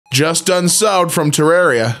Just unsubbed from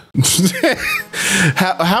Terraria.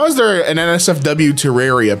 How is there an NSFW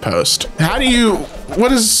Terraria post? How do you,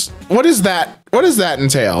 what is that? What does that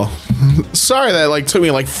entail? Sorry that like took me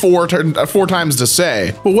like four times to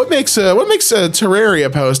say. But what makes a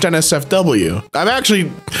Terraria post NSFW?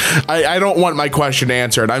 I don't want my question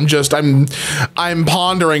answered. I'm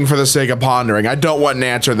pondering for the sake of pondering. I don't want an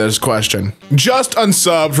answer to this question. Just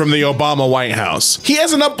unsubbed from the Obama White House. He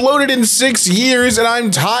hasn't uploaded in 6 years and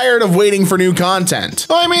I'm tired of waiting for new content.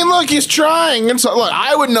 Well, I mean, look, he's trying. And so look,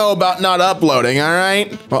 I would know about not uploading, all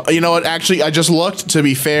right? Well, you know what? Actually, I just looked, to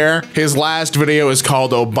be fair. His last video is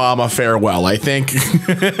called Obama Farewell, I think.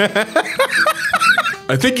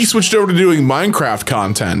 I think he switched over to doing Minecraft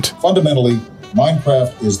content. Fundamentally,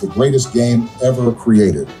 Minecraft is the greatest game ever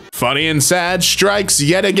created. Funny and sad strikes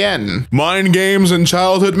yet again. Mind games and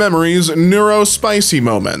childhood memories, neuro-spicy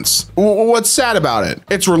moments. What's sad about it?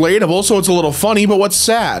 It's relatable, so it's a little funny, but what's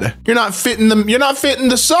sad? You're not fitting the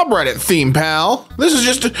subreddit theme, pal. This is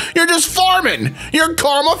you're just farming. You're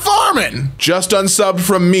karma farming. Just unsubbed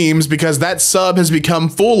from memes because that sub has become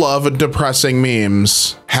full of depressing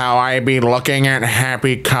memes. How I be looking at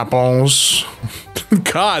happy couples.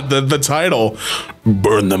 God, the title.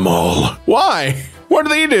 Burn them all. Why? What do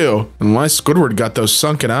they do? And why Squidward got those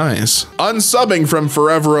sunken eyes? Unsubbing from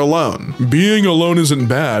Forever Alone. Being alone isn't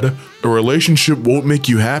bad. A relationship won't make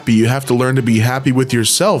you happy. You have to learn to be happy with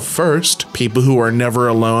yourself first. People who are never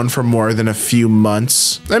alone for more than a few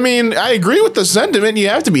months. I mean, I agree with the sentiment. You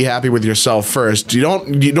have to be happy with yourself first. You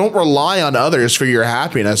don't rely on others for your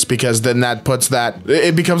happiness, because then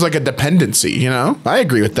it becomes like a dependency, you know? I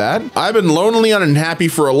agree with that. I've been lonely and unhappy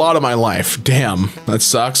for a lot of my life. Damn, that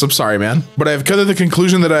sucks. I'm sorry, man. But I've come to the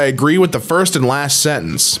conclusion that I agree with the first and last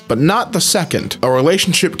sentence, but not the second. A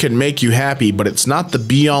relationship can make you happy, but it's not the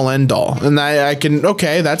be all end all. And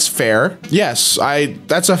okay, that's fair. Yes,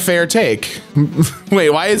 that's a fair take.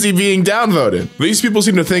 Wait, why is he being downvoted? These people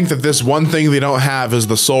seem to think that this one thing they don't have is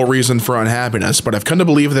the sole reason for unhappiness, but I've come to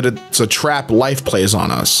believe that it's a trap life plays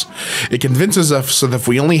on us. It convinces us so that if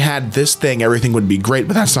we only had this thing, everything would be great,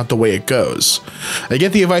 but that's not the way it goes. I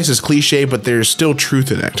get the advice is cliche, but there's still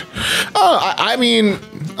truth in it. I mean,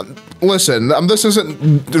 listen, this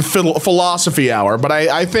isn't philosophy hour, but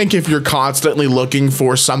I think if you're constantly looking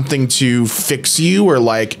for something to fix you, or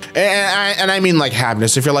like, and I mean like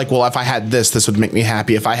happiness, if you're like, well, if I had this would make me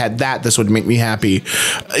happy. If I had that, this would make me happy.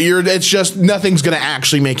 It's just, nothing's gonna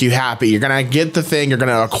actually make you happy. You're gonna get the thing, you're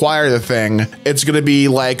gonna acquire the thing. It's gonna be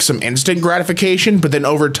like some instant gratification, but then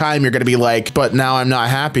over time, you're gonna be like, but now I'm not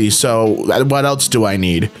happy, so what else do I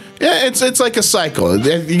need? Yeah, it's like a cycle.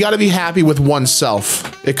 You gotta be happy with oneself.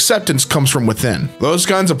 Acceptance comes from within. Those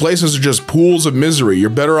kinds of places are just pools of misery.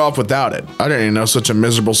 You're better off without it. I didn't even know such a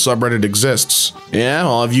miserable subreddit exists. Yeah,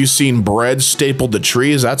 well, have you seen bread stapled to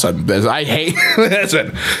trees? I hate,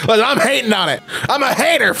 listen, I'm hating on it. I'm a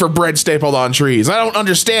hater for bread stapled on trees. I don't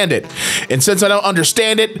understand it. And since I don't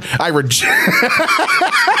understand it, I reject.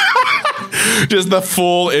 Just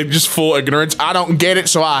full ignorance. I don't get it,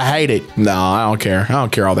 so I hate it. No, I don't care. I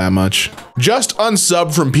don't care all that much. Just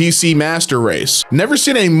unsubbed from PC Master Race. Never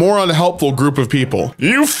seen a more unhelpful group of people.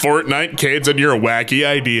 You Fortnite kids and your wacky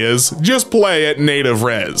ideas. Just play at native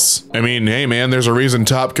res. I mean, hey man, there's a reason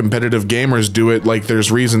top competitive gamers do it like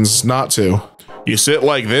there's reasons not to. You sit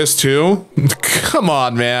like this too? Come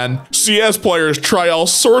on, man. CS players try all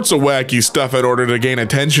sorts of wacky stuff in order to gain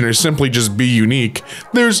attention or simply just be unique.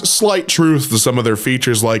 There's slight truth to some of their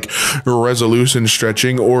features like resolution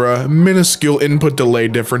stretching or a minuscule input delay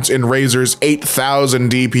difference in Razer's 8000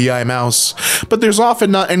 DPI mouse, but there's often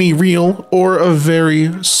not any real or a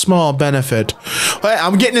very small benefit. Hey,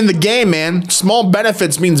 I'm getting in the game, man. Small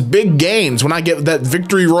benefits means big gains when I get that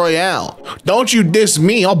victory royale. Don't you diss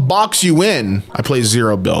me, I'll box you in. I play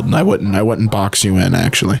zero build and I wouldn't box you in,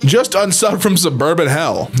 actually. Just unsubbed from suburban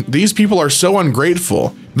hell. These people are so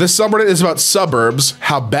ungrateful. This subreddit is about suburbs,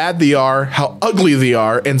 how bad they are, how ugly they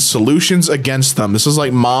are, and solutions against them. This is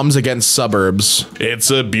like moms against suburbs. It's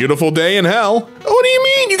a beautiful day in hell. What do you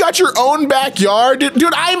mean? You got your own backyard?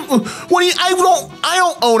 Dude, I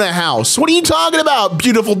don't own a house. What are you talking about?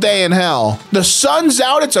 Beautiful day in hell. The sun's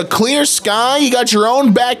out, it's a clear sky, you got your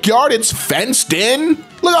own backyard, it's fenced in.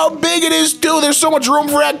 Look how big it is, too. There's so much room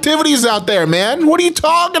for activities out there, man. What are you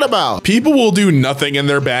talking about? People will do nothing in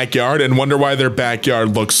their backyard and wonder why their backyard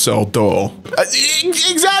looks so dull.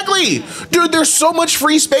 Exactly. Dude, there's so much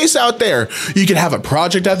free space out there. You could have a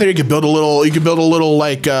project out there. You could build a little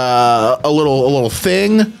like, a little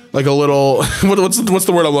thing. like a little, what's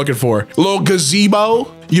the word I'm looking for? A little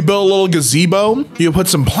gazebo. You build a little gazebo, you put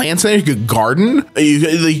some plants in there, you could garden.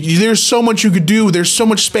 There's so much you could do. There's so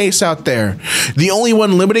much space out there. The only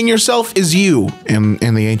one limiting yourself is you and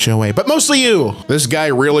the HOA, but mostly you. This guy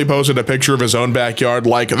really posted a picture of his own backyard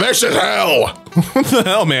like, this is hell. What the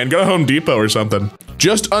hell, man? Go to Home Depot or something.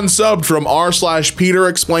 Just unsubbed from r/Peter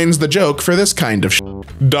explains the joke for this kind of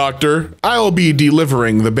shit. Doctor, I'll be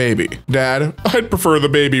delivering the baby. Dad, I'd prefer the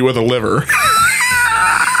baby with a liver.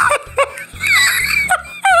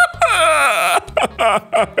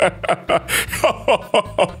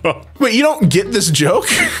 Wait, you don't get this joke?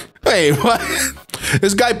 Hey, what?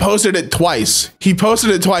 This guy posted it twice. He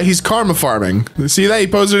posted it twice. He's karma farming. See that? He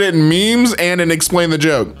posted it in memes and in explain the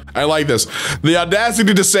joke. I like this. The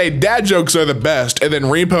audacity to say dad jokes are the best and then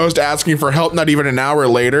repost asking for help not even an hour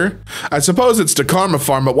later. I suppose it's to karma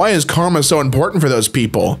farm, but why is karma so important for those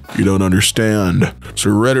people? You don't understand. It's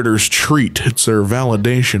a Redditor's treat. It's their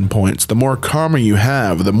validation points. The more karma you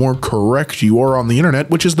have, the more correct you are on the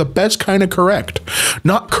internet, which is the best kind of correct.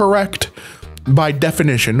 Not correct by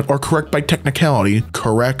definition or correct by technicality,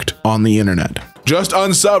 correct on the internet. Just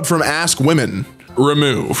unsubbed from Ask Women.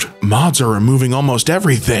 Removed. Mods are removing almost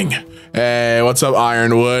everything. Hey, what's up,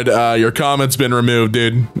 Ironwood? Your comment's been removed,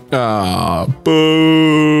 dude.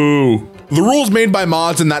 Boo. The rules made by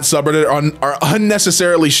mods in that subreddit are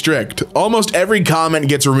unnecessarily strict. Almost every comment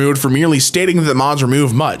gets removed for merely stating that the mods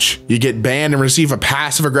remove much. You get banned and receive a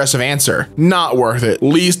passive-aggressive answer. Not worth it.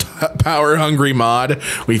 Least power-hungry mod.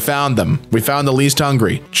 We found them. We found the least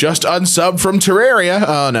hungry. Just unsubbed from Terraria.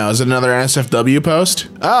 Oh no, is it another NSFW post?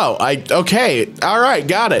 Oh, okay. All right,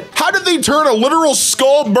 got it. How did they turn a literal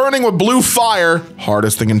skull burning with blue fire,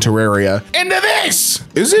 hardest thing in Terraria, into this?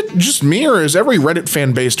 Is it just me or is every Reddit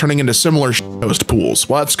fan base turning into similar post pools?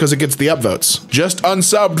 Well, that's because it gets the upvotes. Just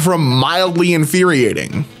unsubbed from mildly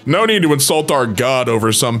infuriating. No need to insult our God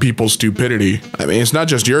over some people's stupidity. I mean, it's not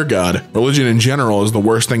just your God. Religion in general is the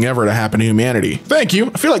worst thing ever to happen to humanity. Thank you.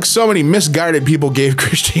 I feel like so many misguided people gave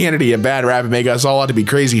Christianity a bad rap and make us all out to be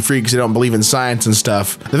crazy freaks who don't believe in science and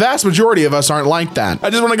stuff. The vast majority of us aren't like that. I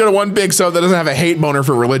just want to go to one big sub that doesn't have a hate boner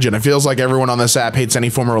for religion. It feels like everyone on this app hates any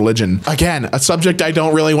form of religion. Again, a subject I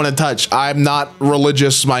don't really want to touch. I'm not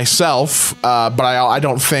religious myself, but I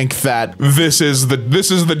don't think that this is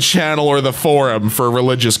the channel or the forum for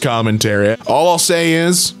religious commentary. All I'll say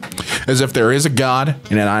is if there is a God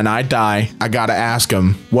and I die, I gotta ask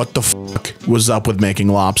him what the fuck was up with making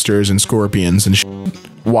lobsters and scorpions and shit.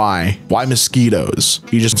 Why? Why mosquitoes?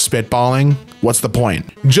 You just spitballing? What's the point?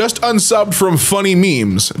 Just unsubbed from funny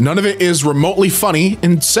memes. None of it is remotely funny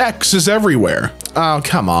and sex is everywhere. Oh,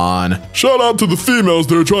 come on. Shout out to the females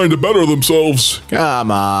that are trying to better themselves.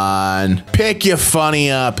 Come on. Pick your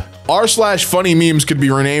funny up. r/funny memes could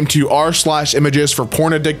be renamed to r/images for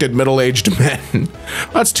porn addicted middle-aged men.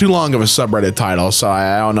 That's too long of a subreddit title, so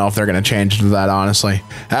I don't know if they're gonna change to that, honestly.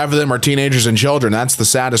 Half of them are teenagers and children. That's the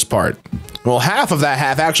saddest part. Well, half of that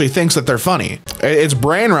half actually thinks that they're funny. It's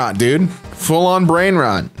brain rot, dude. Full on brain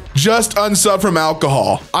rot. Just unsub from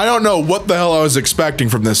alcohol. I don't know what the hell I was expecting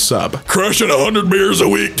from this sub. Crushing 100 beers a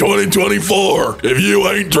week, 2024. If you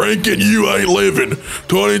ain't drinking, you ain't living.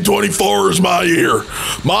 2024 is my year.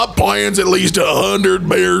 My plan's at least 100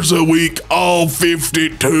 beers a week, all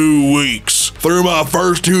 52 weeks. Through my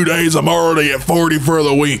first 2 days, I'm already at 40 for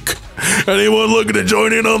the week. Anyone looking to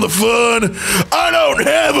join in on the fun? I don't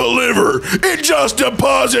have a liver. It just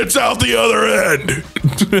deposits out the other end.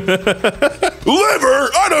 Liver?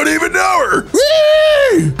 I don't even know her.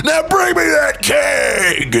 Whee! Now bring me that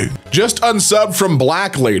keg. Just unsubbed from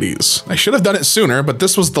Black Ladies. I should have done it sooner, but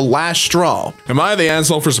this was the last straw. Am I the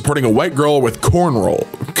asshole for supporting a white girl with cornrows,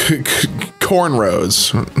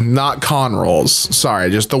 not con rolls. Sorry,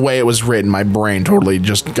 just the way it was written, my brain totally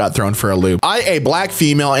just got thrown for a loop. I, a black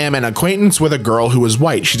female, am an acquaintance with a girl who was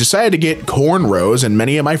white. She decided to get cornrows, and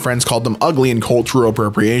many of my friends called them ugly and cultural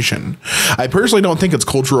appropriation. I personally don't think it's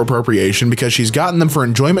cultural appropriation because she's gotten them for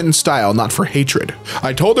enjoyment and style, not for hatred.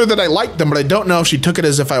 I told her that I liked them, but I don't know if she took it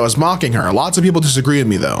as if I was mocking her. Lots of people disagree with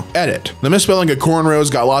me though. Edit. The misspelling of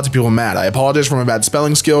cornrows got lots of people mad. I apologize for my bad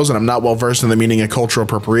spelling skills, and I'm not well versed in the meaning of cultural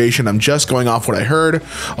appropriation. I'm just going off what I heard.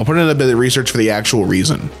 I'll put in a bit of research for the actual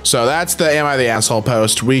reason. So that's the Am I the Asshole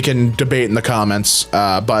post. We can debate in the comments,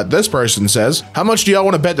 but this person says, how much do y'all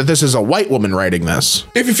want to bet that this is a white woman writing this?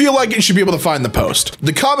 If you feel like it, you should be able to find the post.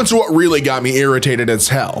 The comments are what really got me irritated as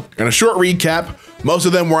hell. In a short recap, Most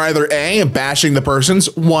of them were either A, bashing the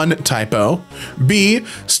person's one typo, B,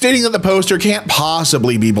 stating that the poster can't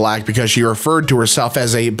possibly be black because she referred to herself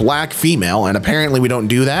as a black female, and apparently we don't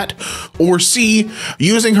do that, or C,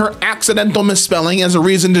 using her accidental misspelling as a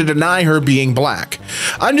reason to deny her being black.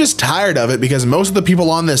 I'm just tired of it because most of the people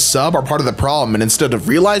on this sub are part of the problem, and instead of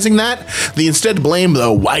realizing that, they instead blame the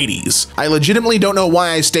whiteys. I legitimately don't know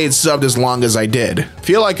why I stayed subbed as long as I did.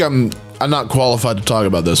 Feel like I'm not qualified to talk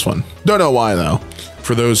about this one. Don't know why though.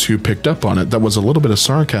 For those who picked up on it, that was a little bit of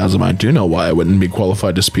sarcasm. I do know why I wouldn't be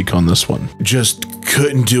qualified to speak on this one. Just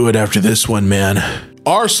couldn't do it after this one, man.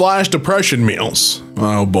 R/depression meals.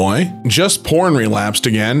 Oh boy. Just porn relapsed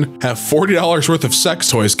again. Have $40 worth of sex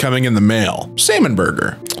toys coming in the mail. Salmon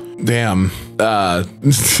burger. Damn. I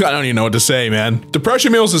don't even know what to say, man.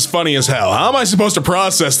 Depression meals is funny as hell. How am I supposed to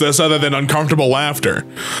process this other than uncomfortable laughter?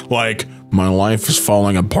 Like, my life is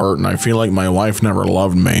falling apart and I feel like my wife never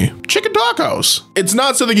loved me. Chicken tacos. It's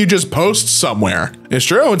not something you just post somewhere. It's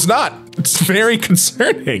true, it's not. It's very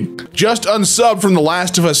concerning. Just unsubbed from The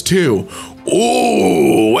Last of Us 2.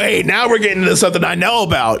 Ooh, wait, now we're getting into something I know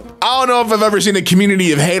about. I don't know if I've ever seen a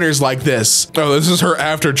community of haters like this. Oh, this is her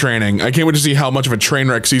after training. I can't wait to see how much of a train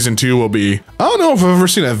wreck season 2 will be. I don't know if I've ever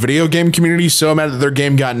seen a video game community so mad that their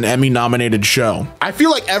game got an Emmy nominated show. I feel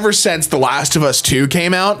like ever since The Last of Us 2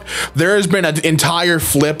 came out, there has been an entire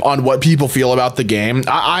flip on what people feel about the game.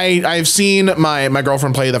 I've seen my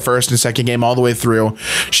girlfriend play the first and second game all the way through.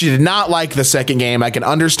 She did not like the second game. I can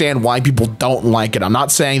understand why people don't like it. I'm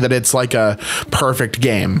not saying that it's like a perfect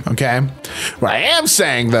game, okay? What I am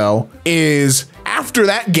saying though is after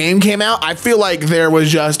that game came out, I feel like there was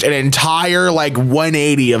just an entire like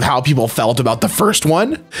 180 of how people felt about the first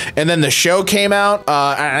one. And then the show came out,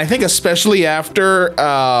 and I think especially after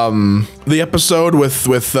the episode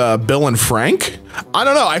with Bill and Frank, I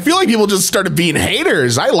don't know. I feel like people just started being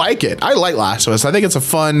haters. I like it. I like Last of Us. I think it's a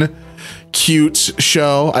fun, cute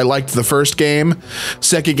show. I liked the first game.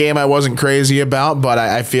 Second game I wasn't crazy about, but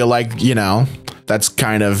I feel like, you know, that's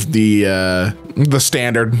kind of the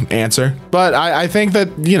standard answer. But I think that,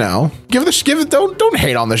 you know, don't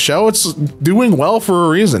hate on the show. It's doing well for a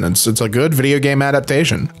reason. It's a good video game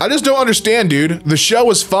adaptation. I just don't understand, dude. The show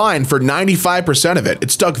was fine for 95% of it.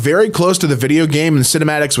 It stuck very close to the video game and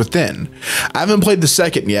cinematics within. I haven't played the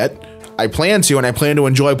second yet. I plan to, and I plan to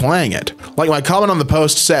enjoy playing it. Like my comment on the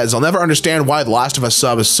post says, I'll never understand why The Last of Us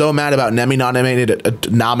sub is so mad about an Emmy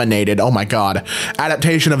nominated, oh my god,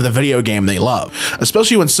 adaptation of the video game they love,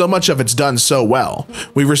 especially when so much of it's done so well.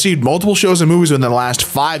 We've received multiple shows and movies within the last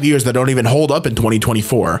 5 years that don't even hold up in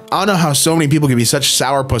 2024. I don't know how so many people can be such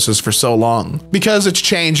sourpusses for so long. Because it's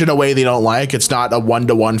changed in a way they don't like. It's not a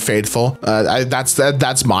one-to-one faithful.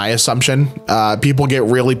 That's my assumption. People get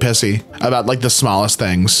really pissy about like the smallest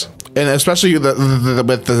things. And especially with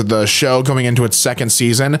the show coming into its second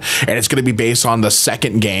season, and it's going to be based on the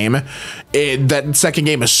second game. That second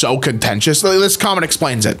game is so contentious. This comment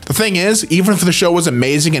explains it. The thing is, even if the show was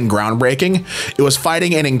amazing and groundbreaking, it was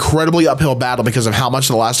fighting an incredibly uphill battle because of how much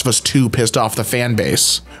The Last of Us 2 pissed off the fan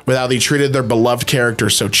base, with how they treated their beloved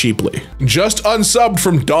characters so cheaply. Just unsubbed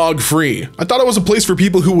from Dog Free. I thought it was a place for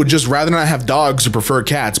people who would just rather not have dogs or prefer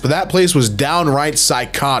cats, but that place was downright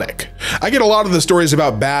psychotic. I get a lot of the stories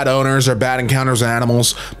about bad owners or bad encounters with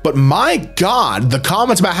animals, but my god, the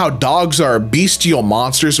comments about how dogs are bestial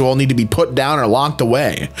monsters who all need to be put down or locked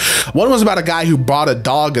away. One was about a guy who bought a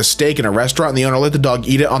dog a steak in a restaurant and the owner let the dog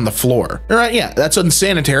eat it on the floor. All right, yeah, that's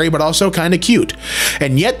unsanitary, but also kind of cute.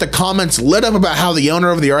 And yet the comments lit up about how the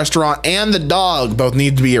owner of the restaurant and the dog both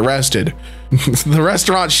need to be arrested. The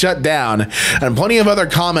restaurant shut down, and plenty of other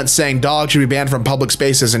comments saying dogs should be banned from public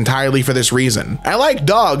spaces entirely for this reason. I like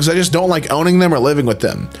dogs, I just don't like owning them or living with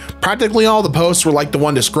them. Practically all the posts were like the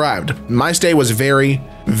one described. My stay was very,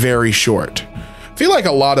 very short. I feel like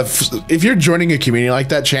a lot of, if you're joining a community like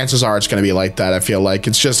that, chances are it's going to be like that. I feel like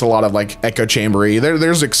it's just a lot of like echo chambery.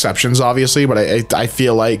 There's exceptions obviously, but I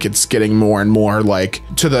feel like it's getting more and more like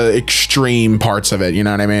to the extreme parts of it. You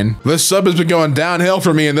know what I mean? This sub has been going downhill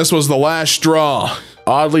for me, and this was the last straw.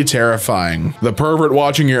 Oddly terrifying. The pervert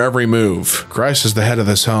watching your every move. Christ is the head of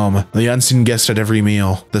this home. The unseen guest at every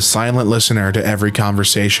meal. The silent listener to every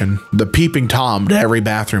conversation. The peeping Tom to every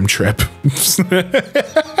bathroom trip.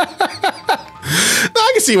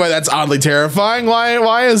 I can see why that's oddly terrifying.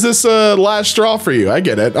 Why is this a last straw for you? I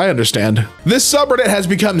get it. I understand. This subreddit has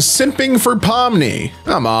become simping for Pomni.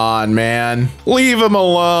 Come on, man. Leave him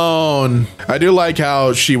alone. I do like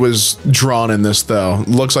how she was drawn in this, though.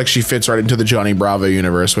 Looks like she fits right into the Johnny Bravo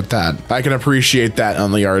universe with that. I can appreciate that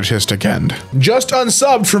on the artistic end. Just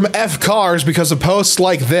unsubbed from F Cars because of posts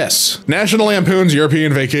like this. National Lampoon's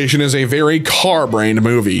European Vacation is a very car-brained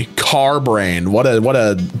movie. Car-brained. What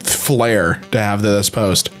a flair to have this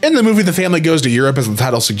post. In the movie, the family goes to Europe as the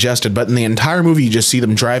title suggested, but in the entire movie, you just see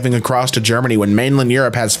them driving across to Germany when mainland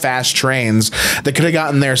Europe has fast trains that could have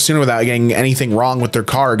gotten there sooner without getting anything wrong with their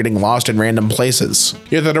car or getting lost in random places.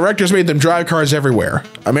 Yet the directors made them drive cars everywhere.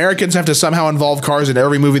 Americans have to somehow involve cars in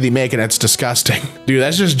every movie they make, and it's disgusting. Dude,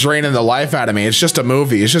 that's just draining the life out of me. It's just a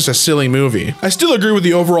movie. It's just a silly movie. I still agree with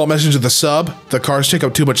the overall message of the sub. The cars take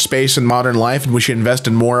up too much space in modern life, and we should invest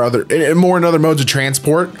in more in other modes of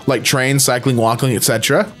transport, like trains, cycling, walking,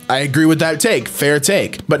 etc. I agree with that take. Fair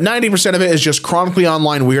take. But 90% of it is just chronically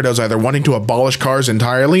online weirdos either wanting to abolish cars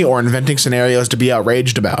entirely or inventing scenarios to be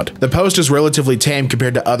outraged about. The post is relatively tame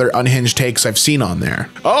compared to other unhinged takes I've seen on there.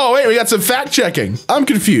 Oh, wait, we got some fact checking. I'm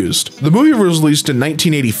confused. The movie was released in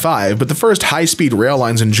 1985, but the first high-speed rail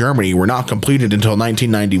lines in Germany were not completed until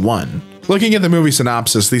 1991. Looking at the movie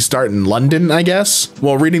synopsis, these start in London, I guess?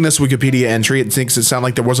 While reading this Wikipedia entry, it thinks it sounded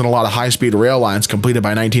like there wasn't a lot of high-speed rail lines completed by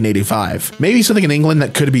 1985. Maybe something in England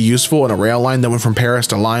that could be useful in a rail line that went from Paris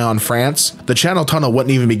to Lyon, France? The Channel Tunnel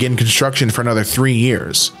wouldn't even begin construction for another 3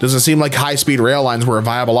 years. Doesn't seem like high-speed rail lines were a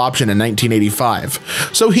viable option in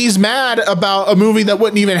 1985. So he's mad about a movie that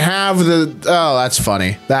wouldn't even have the... Oh, that's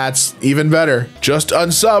funny. That's even better. Just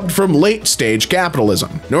unsubbed from late-stage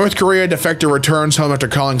capitalism. North Korea defector returns home after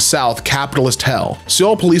calling South capitalist hell.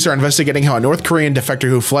 Seoul police are investigating how a North Korean defector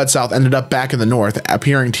who fled south ended up back in the north,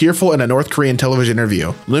 appearing tearful in a North Korean television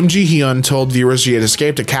interview. Lim Ji-hyun told viewers she had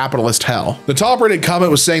escaped a capitalist hell. The top-rated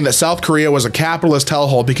comment was saying that South Korea was a capitalist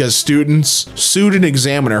hellhole because students sued an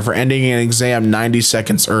examiner for ending an exam 90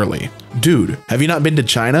 seconds early. Dude, have you not been to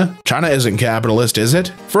China? China isn't capitalist, is it?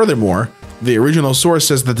 Furthermore, the original source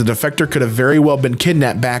says that the defector could have very well been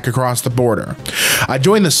kidnapped back across the border. I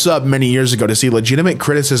joined the sub many years ago to see legitimate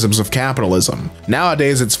criticisms of capitalism.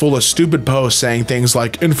 Nowadays, it's full of stupid posts saying things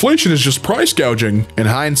like, inflation is just price gouging. In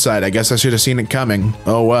hindsight, I guess I should have seen it coming.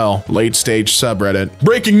 Oh well, late stage subreddit.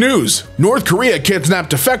 Breaking news! North Korea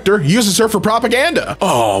kidnapped defector, uses her for propaganda.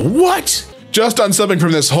 Oh, what? Just unsubbing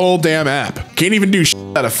from this whole damn app. Can't even do shit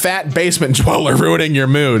at a fat basement dweller ruining your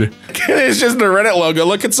mood. It's just the Reddit logo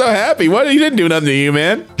looking so happy. What? He didn't do nothing to you,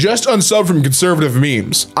 man. Just unsubbed from conservative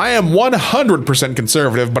memes. I am 100%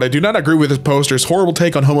 conservative, but I do not agree with this poster's horrible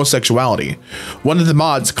take on homosexuality. One of the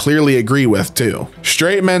mods clearly agree with, too.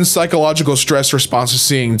 Straight men's psychological stress response to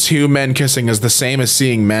seeing 2 men kissing is the same as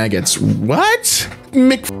seeing maggots. What?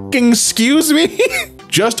 Excuse me?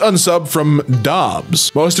 Just unsubbed from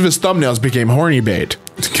Dobbs. Most of his thumbnails became horny bait.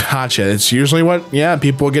 Gotcha, it's usually what, yeah,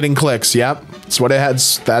 people getting clicks, yep. That's what it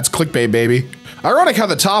has, that's clickbait, baby. Ironic how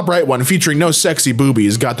the top right one featuring no sexy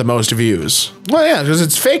boobies got the most views. Well, yeah, because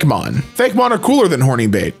it's fake mon. Fake mon are cooler than horny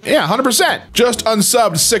bait. Yeah, 100%. Just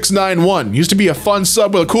unsubbed 691. Used to be a fun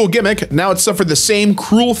sub with a cool gimmick. Now it's suffered the same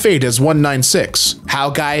cruel fate as 196. How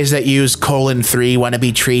guys that use :3 want to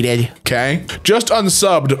be treated. Okay. Just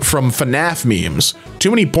unsubbed from FNAF memes. Too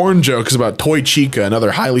many porn jokes about Toy Chica and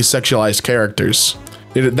other highly sexualized characters.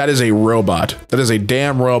 That is a robot. That is a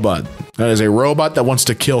damn robot. That is a robot that wants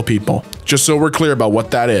to kill people. Just so we're clear about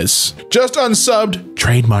what that is. Just unsubbed,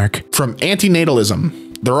 trademark, from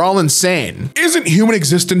antinatalism. They're all insane. Isn't human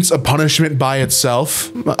existence a punishment by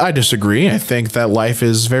itself? I disagree. I think that life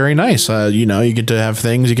is very nice. You know, you get to have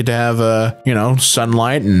things, you get to have, you know,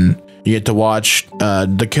 sunlight, and you get to watch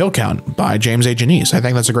The Kill Count by James A. Janice. I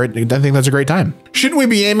think that's a great time. Shouldn't we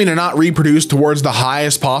be aiming to not reproduce towards the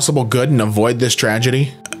highest possible good and avoid this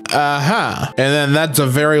tragedy? And then that's a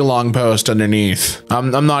very long post underneath.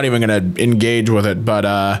 I'm not even gonna engage with it, but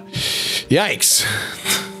yikes.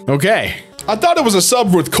 Okay. I thought it was a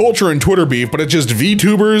sub with culture and Twitter beef, but it's just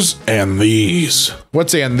VTubers and these.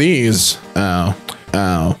 What's and these? Oh.